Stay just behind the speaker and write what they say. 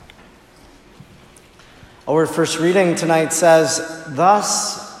Our first reading tonight says,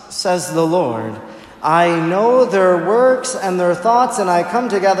 "Thus says the Lord, I know their works and their thoughts, and I come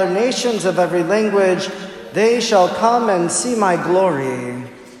to gather nations of every language. They shall come and see my glory."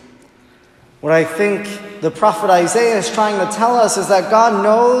 What I think the prophet Isaiah is trying to tell us is that God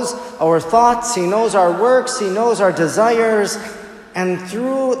knows our thoughts, He knows our works, He knows our desires, and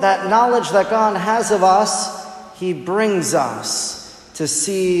through that knowledge that God has of us, He brings us to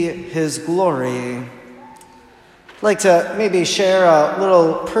see His glory. I'd like to maybe share a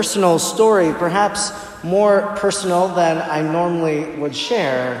little personal story, perhaps more personal than I normally would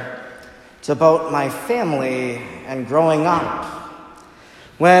share. It's about my family and growing up.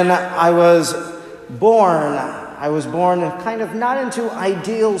 When I was born kind of not into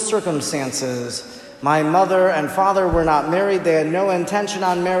ideal circumstances. My mother and father were not married. They had no intention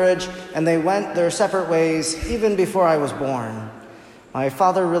on marriage, and they went their separate ways even before I was born. My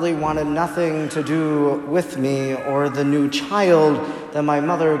father really wanted nothing to do with me or the new child that my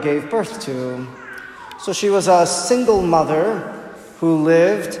mother gave birth to. So she was a single mother who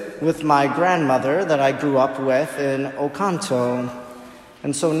lived with my grandmother that I grew up with in Oconto.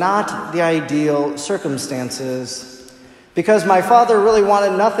 And so not the ideal circumstances. Because my father really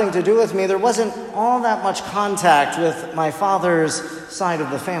wanted nothing to do with me, there wasn't all that much contact with my father's side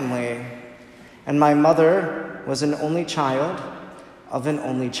of the family. And my mother was an only child of an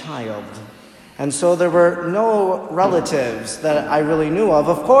only child. And so there were no relatives that I really knew of.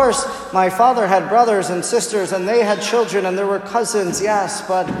 Of course, my father had brothers and sisters, and they had children, and there were cousins, yes,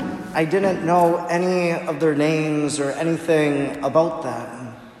 but I didn't know any of their names or anything about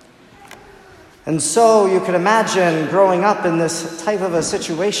them. And so you can imagine growing up in this type of a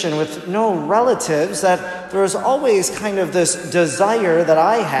situation with no relatives, that there was always kind of this desire that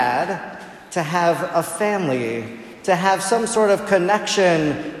I had to have a family, to have some sort of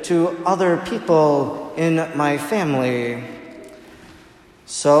connection to other people in my family.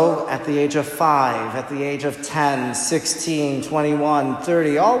 So at the age of 5, at the age of 10, 16, 21,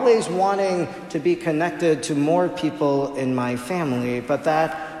 30, always wanting to be connected to more people in my family, but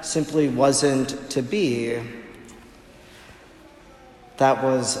that simply wasn't to be. That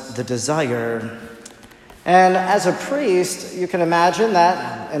was the desire. And as a priest, you can imagine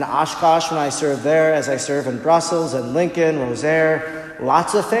that in Oshkosh, when I served there, as I serve in Brussels and Lincoln, Rosaire,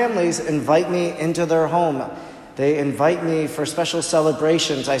 lots of families invite me into their home. They invite me for special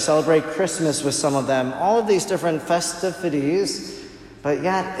celebrations. I celebrate Christmas with some of them, all of these different festivities, but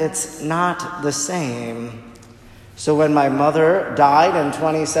yet it's not the same. So when my mother died in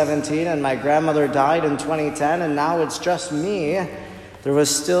 2017 and my grandmother died in 2010, and now it's just me, there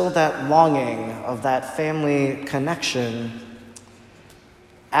was still that longing of that family connection.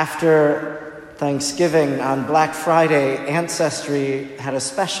 After Thanksgiving on Black Friday, Ancestry had a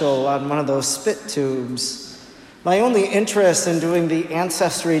special on one of those spit tubes. My only interest in doing the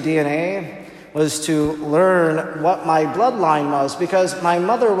Ancestry DNA was to learn what my bloodline was, because my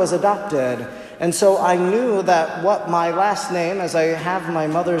mother was adopted. And so I knew that what my last name, as I have my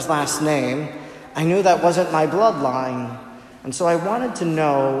mother's last name, I knew that wasn't my bloodline. And so I wanted to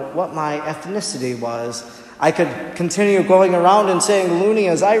know what my ethnicity was. I could continue going around and saying Looney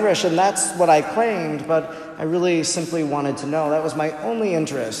is Irish, and that's what I claimed, but I really simply wanted to know. That was my only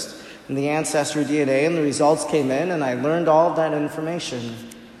interest in the Ancestry DNA, and the results came in, and I learned all of that information.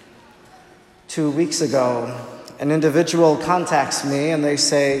 2 weeks ago, an individual contacts me, and they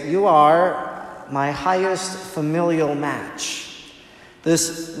say, "You are my highest familial match."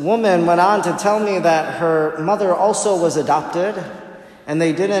 This woman went on to tell me that her mother also was adopted, and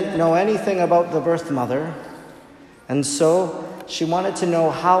they didn't know anything about the birth mother. And so she wanted to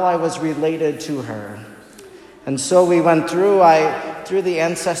know how I was related to her. And so we went through the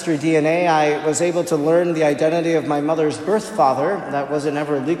Ancestry DNA, I was able to learn the identity of my mother's birth father. That wasn't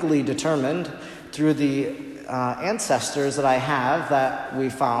ever legally determined through the ancestors that I have that we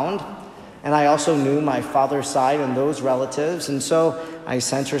found. And I also knew my father's side and those relatives. And so I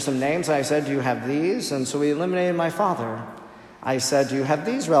sent her some names. I said, "Do you have these?" And so we eliminated my father. I said, "Do you have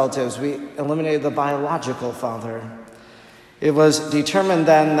these relatives?" We eliminated the biological father. It was determined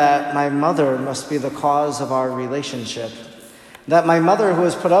then that my mother must be the cause of our relationship. That my mother, who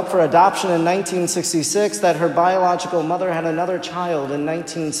was put up for adoption in 1966, that her biological mother had another child in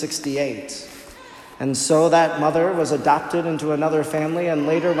 1968. And so that mother was adopted into another family and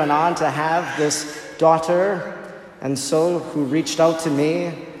later went on to have this daughter, and so who reached out to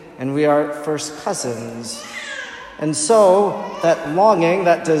me, and we are first cousins. And so that longing,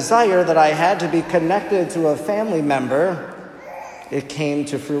 that desire that I had to be connected to a family member, it came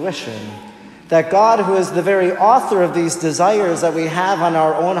to fruition. That God, who is the very author of these desires that we have on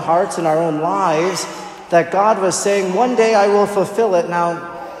our own hearts and our own lives, that God was saying, one day I will fulfill it.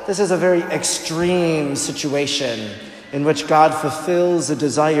 Now, this is a very extreme situation in which God fulfills the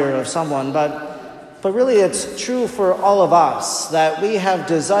desire of someone, but really it's true for all of us that we have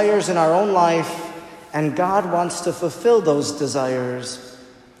desires in our own life, and God wants to fulfill those desires.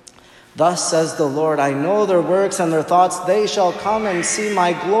 Thus says the Lord, I know their works and their thoughts, they shall come and see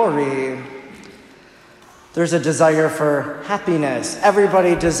my glory. There's a desire for happiness.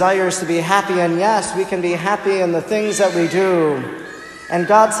 Everybody desires to be happy, and yes, we can be happy in the things that we do. And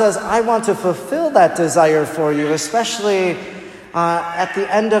God says, I want to fulfill that desire for you, especially at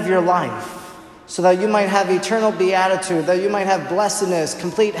the end of your life, so that you might have eternal beatitude, that you might have blessedness,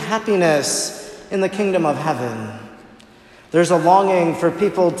 complete happiness in the kingdom of heaven. There's a longing for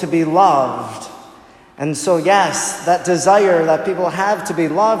people to be loved. And so, yes, that desire that people have to be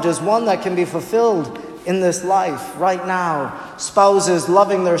loved is one that can be fulfilled in this life right now. Spouses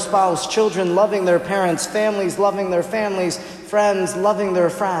loving their spouse, children loving their parents, families loving their families, friends loving their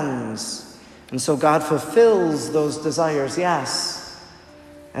friends. And so God fulfills those desires, yes.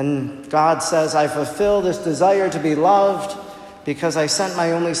 And God says, I fulfill this desire to be loved because I sent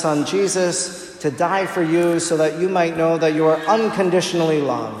my only son, Jesus, to die for you so that you might know that you are unconditionally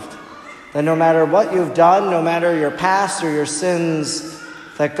loved. That no matter what you've done, no matter your past or your sins,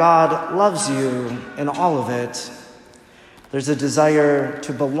 that God loves you in all of it. There's a desire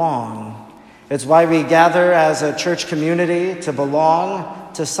to belong. It's why we gather as a church community, to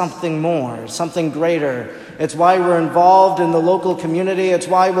belong to something more, something greater. It's why we're involved in the local community. It's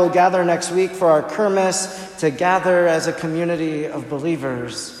why we'll gather next week for our Kermis, to gather as a community of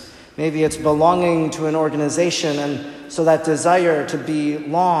believers. Maybe it's belonging to an organization, and so that desire to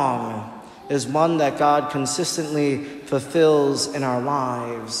belong is one that God consistently fulfills in our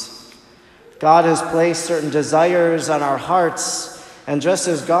lives. God has placed certain desires on our hearts, and just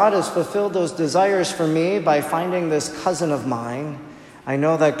as God has fulfilled those desires for me by finding this cousin of mine, I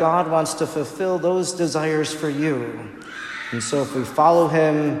know that God wants to fulfill those desires for you. And so if we follow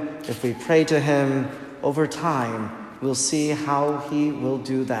him, if we pray to him over time, we'll see how he will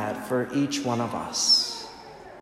do that for each one of us.